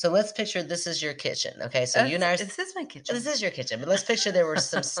 so let's picture this is your kitchen, okay? So you and I are this is my kitchen. this is your kitchen, but let's picture there were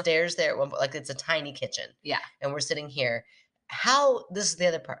some stairs there at one point, like, it's a tiny kitchen, Yeah. and we're sitting here. How this is the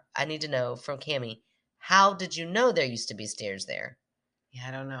other part I need to know from Cami, how did you know there used to be stairs there? Yeah,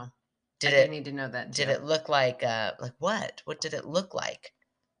 I don't know. Did I do it need to know that did too. it look like what? What did it look like?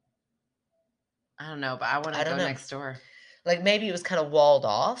 I don't know, but I want I to don't go know. next door. Like, maybe it was kinda walled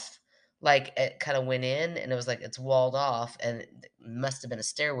off, like, it kinda went in, and it was like, it's walled off, and it must have been a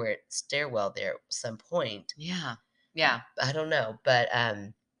stairwell there at some point. Yeah. Yeah. I don't know, but,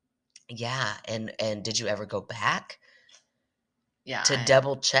 yeah, and did you ever go back Yeah. to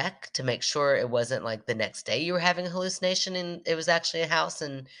double check to make sure it wasn't, like, the next day you were having a hallucination and it was actually a house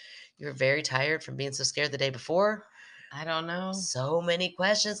and you were very tired from being so scared the day before? I don't know. So many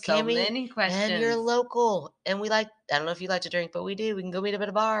questions, So Cammy, many and you're questions. local, and we like I don't know if you like to drink, but we do. We can go meet up at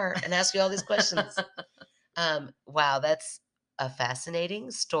a bar and ask you all these questions. Wow, that's a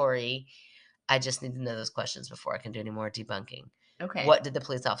fascinating story. I just need to know those questions before I can do any more debunking. Okay. What did the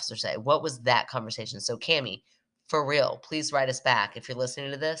police officer say? What was that conversation? So, Cammy, for real, please write us back if you're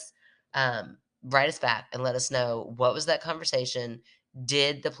listening to this. Write us back and let us know what was that conversation.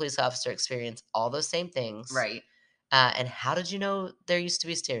 Did the police officer experience all those same things? Right. And how did you know there used to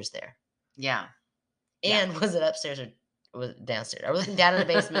be stairs there? Yeah. Yeah. And was it upstairs or was it downstairs? Are we looking down in the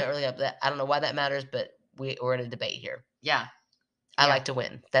basement or looking up? I don't know why that matters, but we're in a debate here. Yeah. I Yeah. like to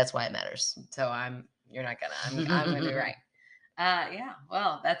win. That's why it matters. So you're not gonna, I'm gonna be right. Yeah.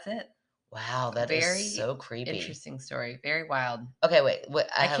 Well, that's it. Wow, that is Very so creepy. interesting story. Very wild. Okay, wait. What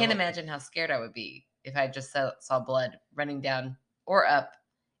I can't imagine how scared I would be if I just saw blood running down or up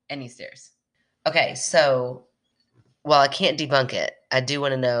any stairs. Okay, so while I can't debunk it, I do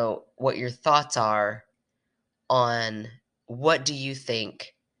want to know what your thoughts are on what do you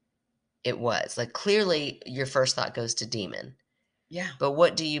think it was? Like clearly your first thought goes to demon. Yeah. But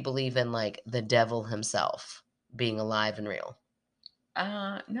what do you believe in like the devil himself being alive and real?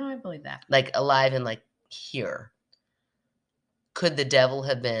 No, I believe that. Like alive and like here. Could the devil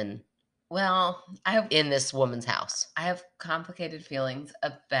have been Well, in this woman's house? I have complicated feelings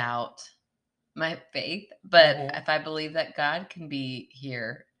about my faith, but Mhm. if I believe that God can be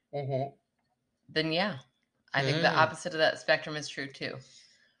here, then yeah, I think the Mm. opposite of that spectrum is true too.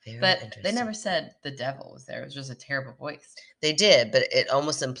 Very But they interesting. never said the devil was there. It was just a terrible voice. They did, but it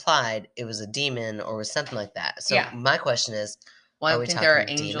almost implied it was a demon or was something like that. So Yeah. my question is, Well, are I we think there are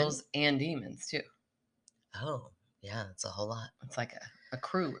talking angels demon? and demons too. Oh, yeah, that's a whole lot. It's like a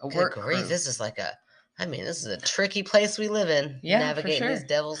crew, a Good work grief, crew. this is like a I mean, this is a tricky place we live in, Yeah, for navigating these sure.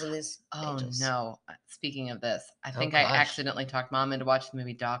 devils and these Oh, angels. no. Speaking of this, I Oh think I gosh. accidentally talked Mom into watching the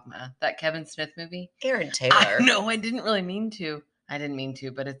movie Dogma, that Kevin Smith movie. Aaron I Taylor. know, I didn't really mean to. I didn't mean to,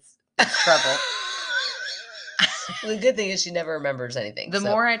 but it's trouble. The good thing is she never remembers anything. The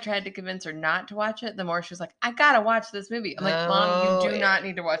more I tried to convince her not to watch it, the more she was like, I gotta watch this movie. I'm like, Mom, you do not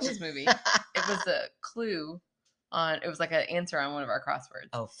need to watch this movie. It was a clue it was like an answer on one of our crosswords.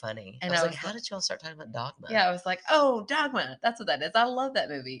 Oh, funny. And I was like, how did y'all start talking about Dogma? Yeah, I was like, oh, Dogma. That's what that is. I love that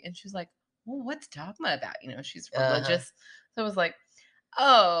movie. And she was like, well, what's Dogma about? She's religious. So I was like,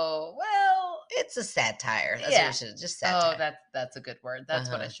 oh, well. It's a satire. That's Yeah. what we should just satire. Oh, that's a good word. That's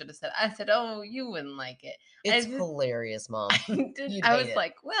what I should have said. I said, oh, you wouldn't like it. It's hilarious, Mom. I was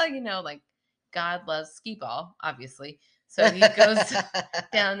like, well, like God loves skee ball, obviously. So he goes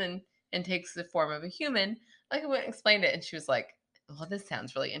down and takes the form of a human. Like I went and explained it, and she was like, well, this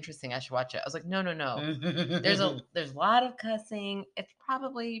sounds really interesting. I should watch it. I was like, no. There's a lot of cussing. It's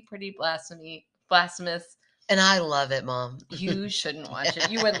probably pretty blasphemous. And I love it, Mom. You shouldn't watch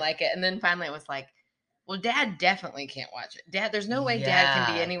it. You wouldn't like it. And then finally I was like, well, Dad definitely can't watch it. Dad, there's no way Dad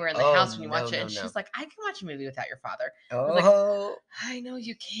can be anywhere in the house when you watch it. And she's like, I can watch a movie without your father. I was like, I know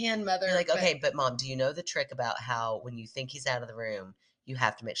you can, Mother. You're like, okay, but Mom, do you know the trick about how when you think he's out of the room, you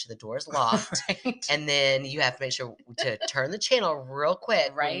have to make sure the door is locked, right? And then you have to make sure to turn the channel real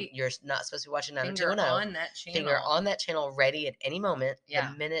quick. Right. You're not supposed to be watching 90210. Finger on that channel. Finger on that channel, ready at any moment.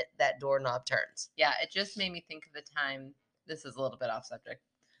 Yeah. The minute that doorknob turns. Yeah, it just made me think of the time. This is a little bit off subject.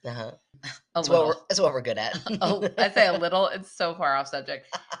 That's what we're good at. I say a little. It's so far off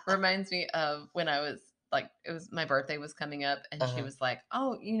subject. Reminds me of when I was it was my birthday was coming up, and she was like,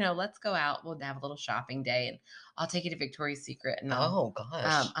 "Oh, let's go out. We'll have a little shopping day, and I'll take you to Victoria's Secret, and oh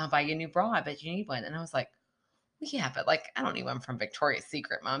gosh, I'll buy you a new bra. I bet you need one." And I was like, well, "Yeah, but I don't need one from Victoria's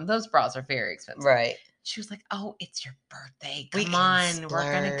Secret, Mom. Those bras are very expensive." Right. She was like, "Oh, it's your birthday. Come on,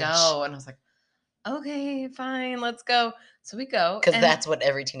 we're gonna go." And I was like, okay, fine, let's go. So we go. Because that's what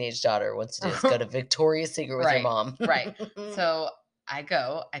every teenage daughter wants to do, is go to Victoria's Secret with your mom. Right. So I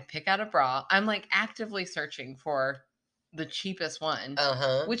go, I pick out a bra. I'm actively searching for the cheapest one,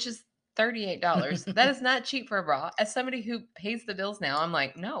 which is $38. That is not cheap for a bra. As somebody who pays the bills now, I'm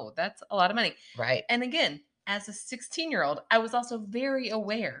like, no, that's a lot of money. Right. And again, as a 16-year-old, I was also very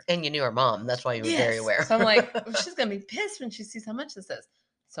aware. And you knew her mom. That's why you were very aware. So I'm like, she's going to be pissed when she sees how much this is.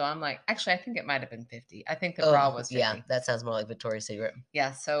 So I'm like, actually, I think it might have been 50. I think the bra was 50. Yeah, that sounds more like Victoria's Secret.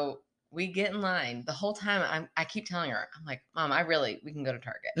 Yeah, so we get in line. The whole time, I keep telling her, I'm like, Mom, we can go to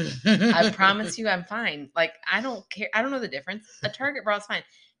Target. I promise you I'm fine. I don't care. I don't know the difference. A Target bra is fine.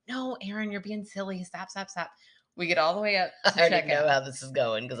 No, Aaron, you're being silly. Stop. We get all the way up to I already know how this is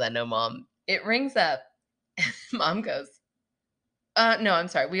going because I know Mom. It rings up. Mom goes, no, I'm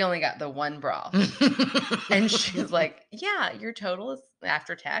sorry. We only got the one bra. And she's like, yeah, your total is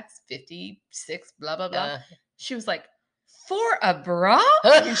after tax, 56, blah, blah, blah. She was like, for a bra?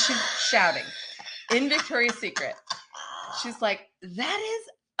 And she's shouting in Victoria's Secret. She's like, that is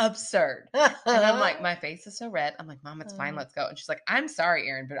absurd. And I'm like, my face is so red. I'm like, Mom, it's fine. Let's go. And she's like, I'm sorry,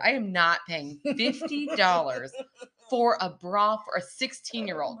 Aaron, but I am not paying $50 for a bra for a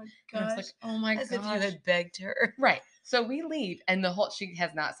 16-year-old. Oh and I was like, oh my gosh. As if you had begged her. Right. So we leave, and she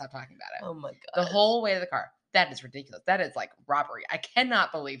has not stopped talking about it. Oh my god! The whole way to the car. That is ridiculous. That is robbery. I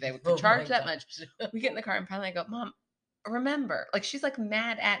cannot believe they would charge that much. We get in the car, and finally I go, Mom, remember? She's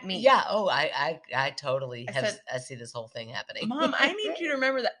mad at me. Yeah. Oh, I totally I see this whole thing happening. Mom, I need you to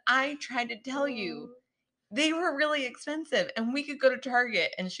remember that I tried to tell you they were really expensive, and we could go to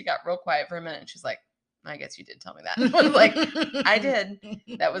Target. And she got real quiet for a minute, and she's like, I guess you did tell me that. I was like, I did.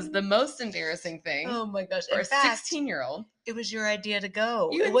 That was the most embarrassing thing. Oh my gosh. For a 16-year-old. It was your idea to go.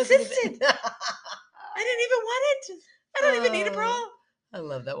 You insisted. I didn't even want it. I don't even need a bra. I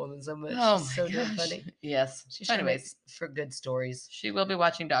love that woman so much. Oh, she's so damn funny. Yes. Anyways, for good stories. She will be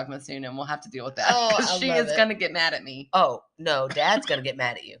watching Dogma soon, and we'll have to deal with that. Because she is going to get mad at me. Oh, no. Dad's going to get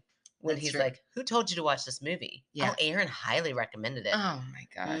mad at you. When he's true. Like, who told you to watch this movie? Yeah. Oh, Aaron highly recommended it. Oh my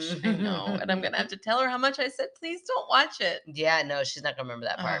gosh. I know. And I'm going to have to tell her how much I said, please don't watch it. Yeah, no, she's not going to remember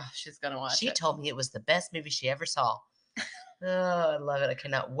that part. Oh, she's going to watch it. She told me it was the best movie she ever saw. Oh, I love it. I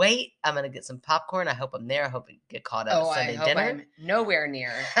cannot wait. I'm going to get some popcorn. I hope I'm there. I hope we get caught up at Sunday dinner. I'm nowhere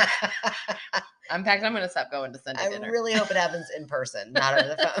near. In fact, I'm going to stop going to Sunday dinner. I really hope it happens in person, not over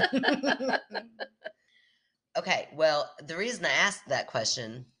the phone. Okay, well, the reason I asked that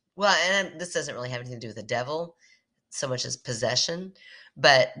question, and this doesn't really have anything to do with the devil so much as possession,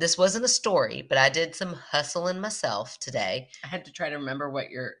 but this wasn't a story, but I did some hustling myself today. I had to try to remember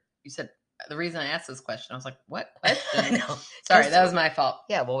what you said the reason I asked this question. I was like, what I question? know. Sorry, that was my fault.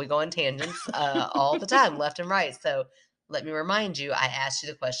 Yeah, well, we go on tangents all the time, left and right. So let me remind you, I asked you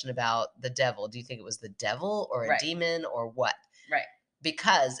the question about the devil. Do you think it was the devil or a Right. demon or what? Right.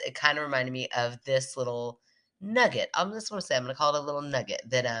 Because it kind of reminded me of this little nugget. I'm just going to say, I'm going to call it a little nugget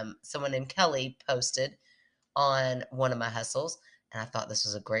that someone named Kelly posted on one of my hustles. And I thought this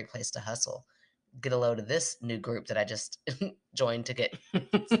was a great place to hustle. Get a load of this new group that I just joined to get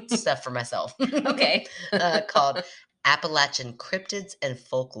stuff for myself. Okay. Called Appalachian Cryptids and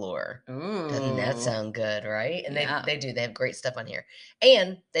Folklore. Ooh. Doesn't that sound good, right? And Yeah. they do. They have great stuff on here.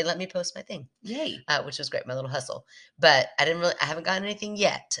 And they let me post my thing. Yay. Which was great, my little hustle. But I haven't gotten anything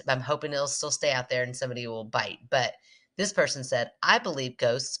yet. I'm hoping it'll still stay out there and somebody will bite. But this person said, I believe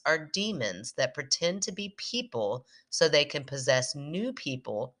ghosts are demons that pretend to be people so they can possess new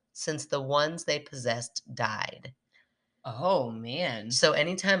people since the ones they possessed died. Oh, man. So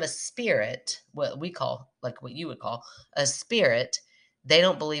anytime a spirit, what we call, like what you would call a spirit, they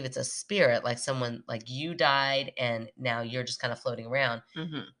don't believe it's a spirit, like someone like you died and now you're just kind of floating around.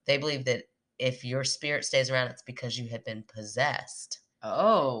 Mm-hmm. They believe that if your spirit stays around, it's because you have been possessed.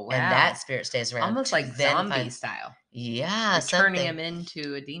 Oh, wow. And that spirit stays around. Almost like zombie style. Yeah, You're turning something. him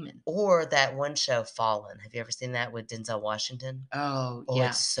into a demon. Or that one show, Fallen. Have you ever seen that with Denzel Washington? Oh, Oh, yeah.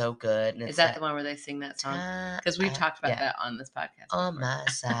 it's so good. And Is it's that the one where they sing that song? Because we've talked about that on this podcast On before. my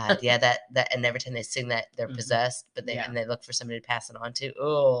side. Yeah, that and every time they sing that, they're possessed, but Yeah. and they look for somebody to pass it on to.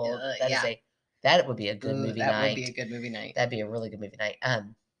 Oh, Yeah. that would be a good movie that night. would be a good movie night. That'd be a really good movie night.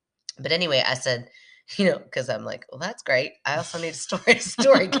 But anyway, I said, because I'm like, well, that's great. I also need a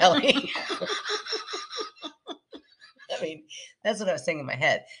story, Kelly. I mean, that's what I was saying in my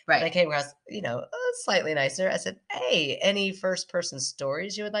head. Right. But I came across, slightly nicer. I said, hey, any first person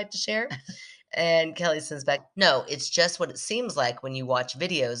stories you would like to share? And Kelly sends back, no, it's just what it seems like when you watch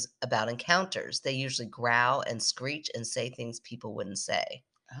videos about encounters. They usually growl and screech and say things people wouldn't say.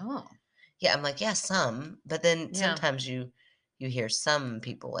 Oh. Yeah, I'm like, yeah, some. But then sometimes you hear some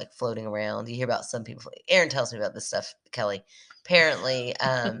people like floating around. You hear about some people. Aaron tells me about this stuff, Kelly. Apparently,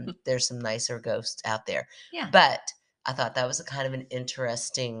 there's some nicer ghosts out there. Yeah. But I thought that was a kind of an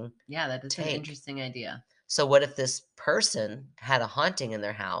interesting that is take. an interesting idea. So what if this person had a haunting in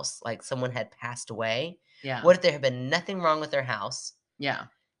their house, like someone had passed away? Yeah. What if there had been nothing wrong with their house? Yeah.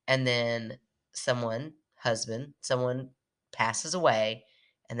 And then someone passes away,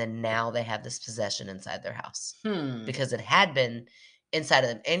 and then now they have this possession inside their house. Because it had been inside of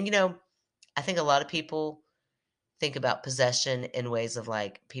them. And, I think a lot of people think about possession in ways of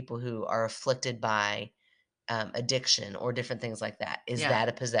like people who are afflicted by addiction or different things like that. Is that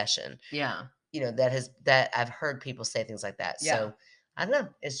a possession? Yeah. That I've heard people say things like that. Yeah. So I don't know.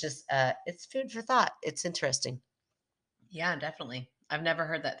 It's just it's food for thought. It's interesting. Yeah, definitely. I've never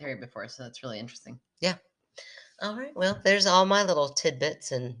heard that theory before, so that's really interesting. Yeah. All right. Well, there's all my little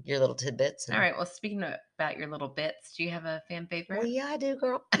tidbits and your little tidbits. All right. Well, speaking about your little bits, do you have a fan favorite? Well, yeah, I do,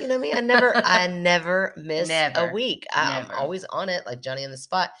 girl. You know me. I never miss a week. I'm always on it, like Johnny on the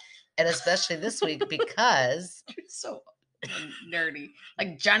spot, and especially this week because you're so nerdy,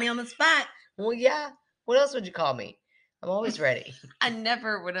 like Johnny on the spot. Well, yeah. What else would you call me? I'm always ready. I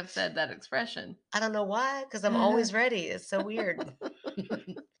never would have said that expression. I don't know why, because I'm always ready. It's so weird.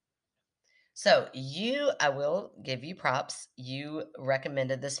 So I will give you props. You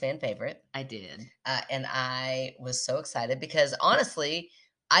recommended this fan favorite. I did. And I was so excited because honestly,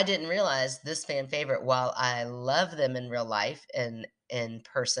 I didn't realize this fan favorite, while I love them in real life and in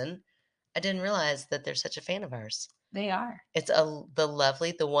person, I didn't realize that they're such a fan of ours. They are. It's the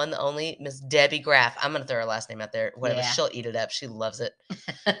lovely, the one, the only Miss Debbie Graff. I'm going to throw her last name out there. Whatever. Yeah. She'll eat it up. She loves it.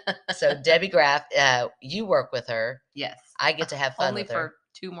 So Debbie Graff, you work with her. Yes. I get to have fun only with her. Only for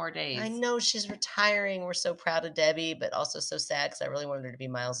 2 more days. I know she's retiring. We're so proud of Debbie, but also so sad because I really wanted her to be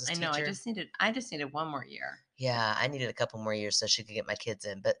Miles's teacher. I know. I just needed 1 more year. Yeah, I needed a couple more years so she could get my kids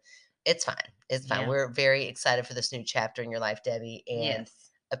in, but it's fine. It's fine. Yeah. We're very excited for this new chapter in your life, Debbie. And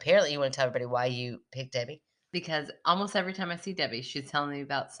apparently you want to tell everybody why you picked Debbie? Because almost every time I see Debbie, she's telling me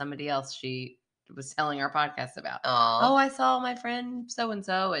about somebody else she was telling our podcast about. Aww. Oh, I saw my friend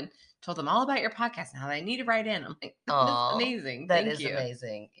so-and-so and told them all about your podcast and how they need to write in. I'm like, that is amazing. That is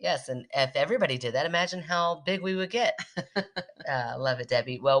amazing. Yes, and if everybody did that, imagine how big we would get. Love it,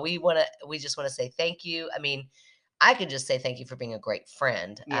 Debbie. Well, we just want to say thank you. I mean, I could just say thank you for being a great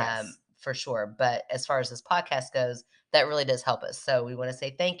friend, for sure. But as far as this podcast goes, that really does help us. So we want to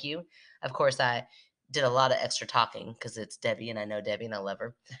say thank you. Of course, I did a lot of extra talking because it's Debbie and I know Debbie and I love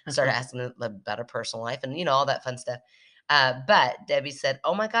her. Started asking about her personal life and, all that fun stuff. But Debbie said,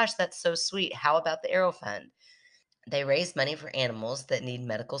 oh my gosh, that's so sweet. How about the Arrow Fund? They raise money for animals that need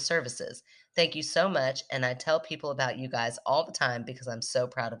medical services. Thank you so much, and I tell people about you guys all the time because I'm so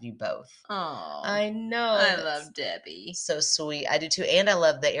proud of you both. Oh, I know, I that's love Debbie. so sweet. I do too, and I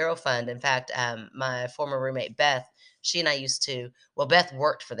love the Aero Fund. In fact, my former roommate Beth, she and I used to. Well, Beth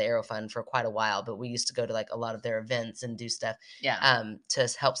worked for the Aero Fund for quite a while, but we used to go to like a lot of their events and do stuff. Yeah.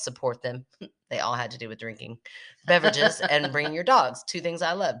 To help support them. They all had to do with drinking beverages and bringing your dogs. Two things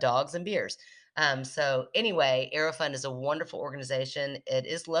I love: dogs and beers. So anyway, Aero Fund is a wonderful organization. It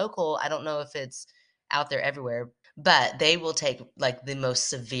is local. I don't know if it's out there everywhere, but they will take like the most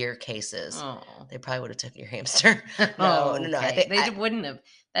severe cases. Oh. They probably would have taken your hamster. No. I Okay. think They wouldn't have.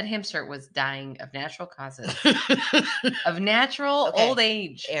 That hamster was dying of natural causes, of natural Okay. old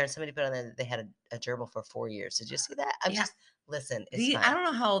age. Aaron, somebody put on there that they had a gerbil for 4 years. Did you see that? Yeah. Listen, it's I fine. don't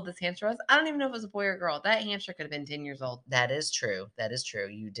know how old this hamster was. I don't even know if it was a boy or girl. That hamster could have been 10 years old. That is true.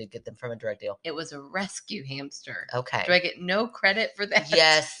 You did get them from a drug deal. It was a rescue hamster. Okay. Do I get no credit for that?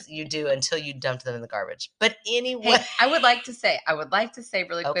 Yes, you do, until you dumped them in the garbage. But anyway. Hey, I would like to say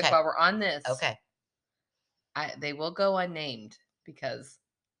really quick Okay. while we're on this. Okay. They will go unnamed because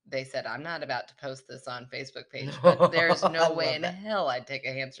they said I'm not about to post this on Facebook page, but there's I no way love in that. hell I'd take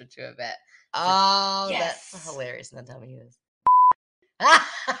a hamster to a vet. Oh, Yes. that's hilarious. Now tell me who is.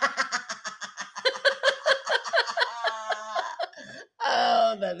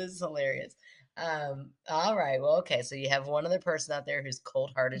 Oh, that is hilarious. All right. Well, okay. So you have one other person out there who's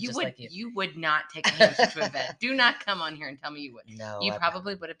cold-hearted, just like you. You would not take a hamster to a vet. Do not come on here and tell me you would. No, You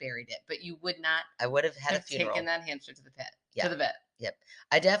probably would have buried it, but you would not I would have had a have funeral. taken that hamster to the pet. Yeah. To the vet. Yep.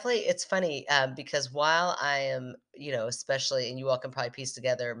 I definitely, it's funny because while I am, especially, and you all can probably piece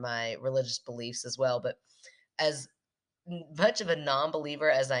together my religious beliefs as well, but as much of a non-believer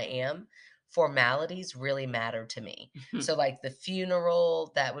as I am, formalities really matter to me. So like the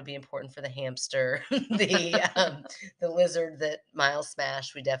funeral, that would be important for the hamster. The lizard that Miles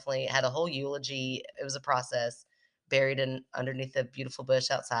smashed, we definitely had a whole eulogy. It was a process, buried in underneath a beautiful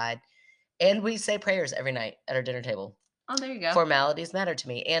bush outside. And we say prayers every night at our dinner table. Oh, there you go. Formalities matter to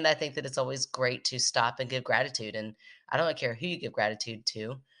me, and I think that it's always great to stop and give gratitude, and I don't care who you give gratitude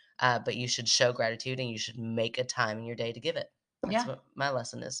to, but you should show gratitude, and you should make a time in your day to give it. That's what my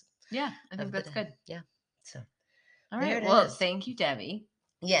lesson is. Yeah, I think that's good. Yeah. So, all there right. it Well, is. thank you, Debbie.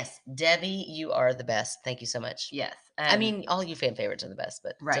 Yes, Debbie, you are the best. Thank you so much. Yes. I mean, all you fan favorites are the best,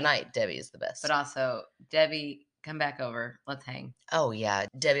 but tonight, Debbie is the best. But also, Debbie, come back over. Let's hang. Oh, yeah.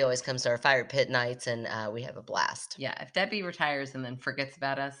 Debbie always comes to our fire pit nights, and we have a blast. Yeah. If Debbie retires and then forgets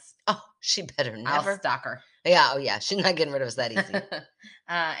about us, oh, she better never. I'll stalk her. Yeah. Oh, yeah. She's not getting rid of us that easy.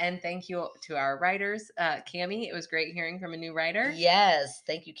 And thank you to our writers. Cammie, it was great hearing from a new writer. Yes.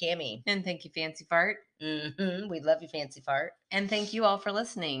 Thank you, Cammie. And thank you, Fancy Fart. We love you, Fancy Fart. And thank you all for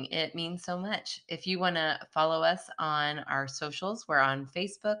listening. It means so much. If you want to follow us on our socials, we're on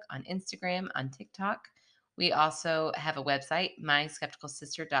Facebook, on Instagram, on TikTok. We also have a website,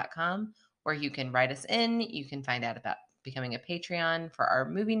 myskepticalsister.com, where you can write us in. You can find out about becoming a Patreon for our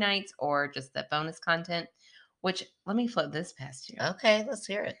movie nights or just the bonus content, which let me float this past you. Okay, let's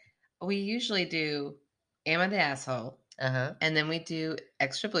hear it. We usually do Am I the Asshole? And then we do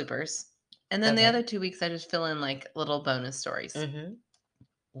extra bloopers. And then the other 2 weeks, I just fill in like little bonus stories.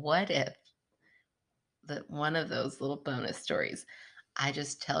 What if one of those little bonus stories, I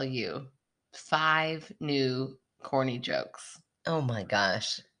just tell you 5 new corny jokes? Oh my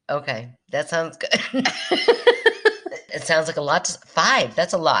gosh. Okay, that sounds good. It sounds like a lot. 5.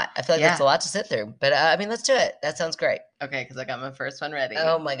 That's a lot. I feel like that's a lot to sit through. But I mean, let's do it. That sounds great. Okay, because I got my first one ready.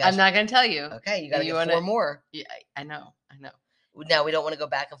 Oh my gosh. I'm not going to tell you. Okay, you got to get 4 more. Yeah, I know. Now we don't want to go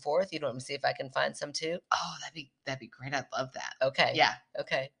back and forth. You don't want me to see if I can find some too. Oh, that'd be great. I'd love that. Okay. Yeah.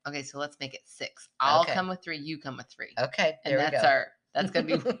 Okay. Okay, so let's make it 6. I'll come with 3. You come with 3. Okay. And that's gonna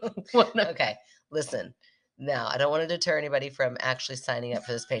be one. Okay. Listen. Now I don't want to deter anybody from actually signing up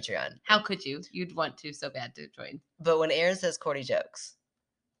for this Patreon. How could you? You'd want to so bad to join. But when Erin says corny jokes,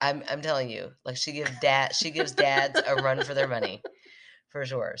 I'm telling you, like she gives dads a run for their money, for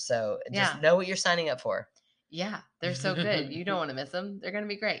sure. So just know what you're signing up for. Yeah, they're so good. You don't want to miss them. They're going to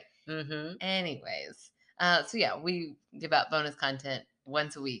be great. Anyways, so yeah, we give out bonus content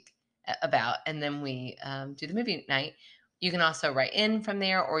once a week and then we do the movie night. You can also write in from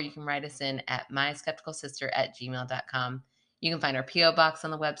there, or you can write us in at myskepticalsister@gmail.com. You can find our P.O. box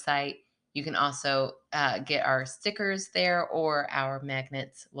on the website. You can also get our stickers there or our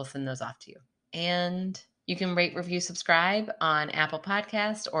magnets. We'll send those off to you. And you can rate, review, subscribe on Apple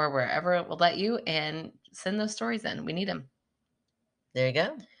Podcast or wherever it will let you, and send those stories in. We need them. There you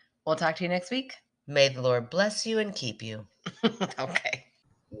go. We'll talk to you next week. May the Lord bless you and keep you. Okay.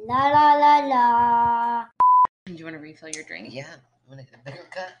 La la la la. you want to refill your drink? Yeah. I'm going to get a bigger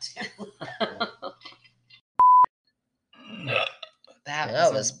cut, too.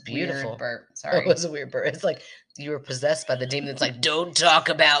 That was beautiful. Weird burp. Sorry. It was a weird burp. It's like you were possessed by the demon that's like, don't talk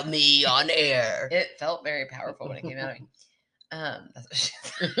about me on air. It felt very powerful when it came out of me. That's what she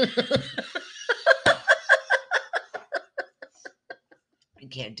said. You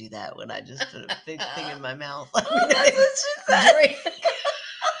can't do that when I just put a big thing in my mouth. That's what she said.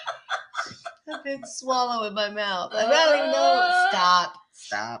 A big swallow in my mouth. I don't even know.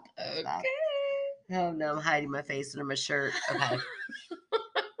 Stop. Okay. Oh no, I'm hiding my face under my shirt. Okay.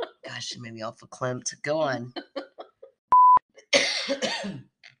 Gosh, you made me all verklempt. Go on.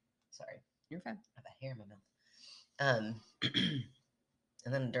 Sorry. You're fine. I have a hair in my mouth.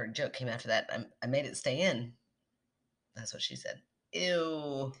 And then a dirty joke came after that. I made it stay in. That's what she said.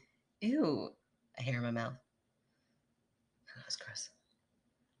 Ew. A hair in my mouth. That was gross.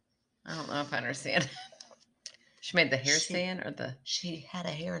 I don't know if I understand. She made the hair stay in, or the... She had a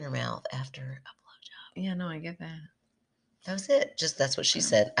hair in her mouth after a blowjob. Yeah, no, I get that. That was it. Just that's what she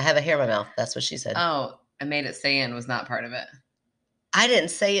said. I have a hair in my mouth. That's what she said. Oh, I made it stay in was not part of it. I didn't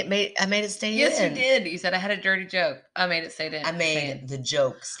say it made. I made it stay in. Yes, you did. You said I had a dirty joke. I made it stay in. I made the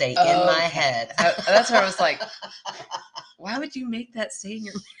joke stay in my head. That's where I was like, why would you make that stay in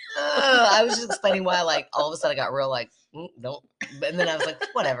your mouth? I was just explaining why, like, all of a sudden I got real, like, don't. And then I was like,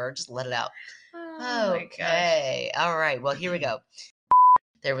 whatever, just let it out. Oh, okay. All right. Well, here we go.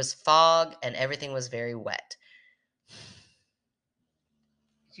 There was fog and everything was very wet.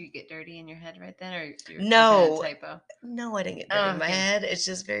 Did you get dirty in your head right then, or no typo? No, I didn't get dirty in my head. It's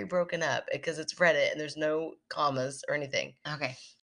just very broken up because it's Reddit and there's no commas or anything. Okay.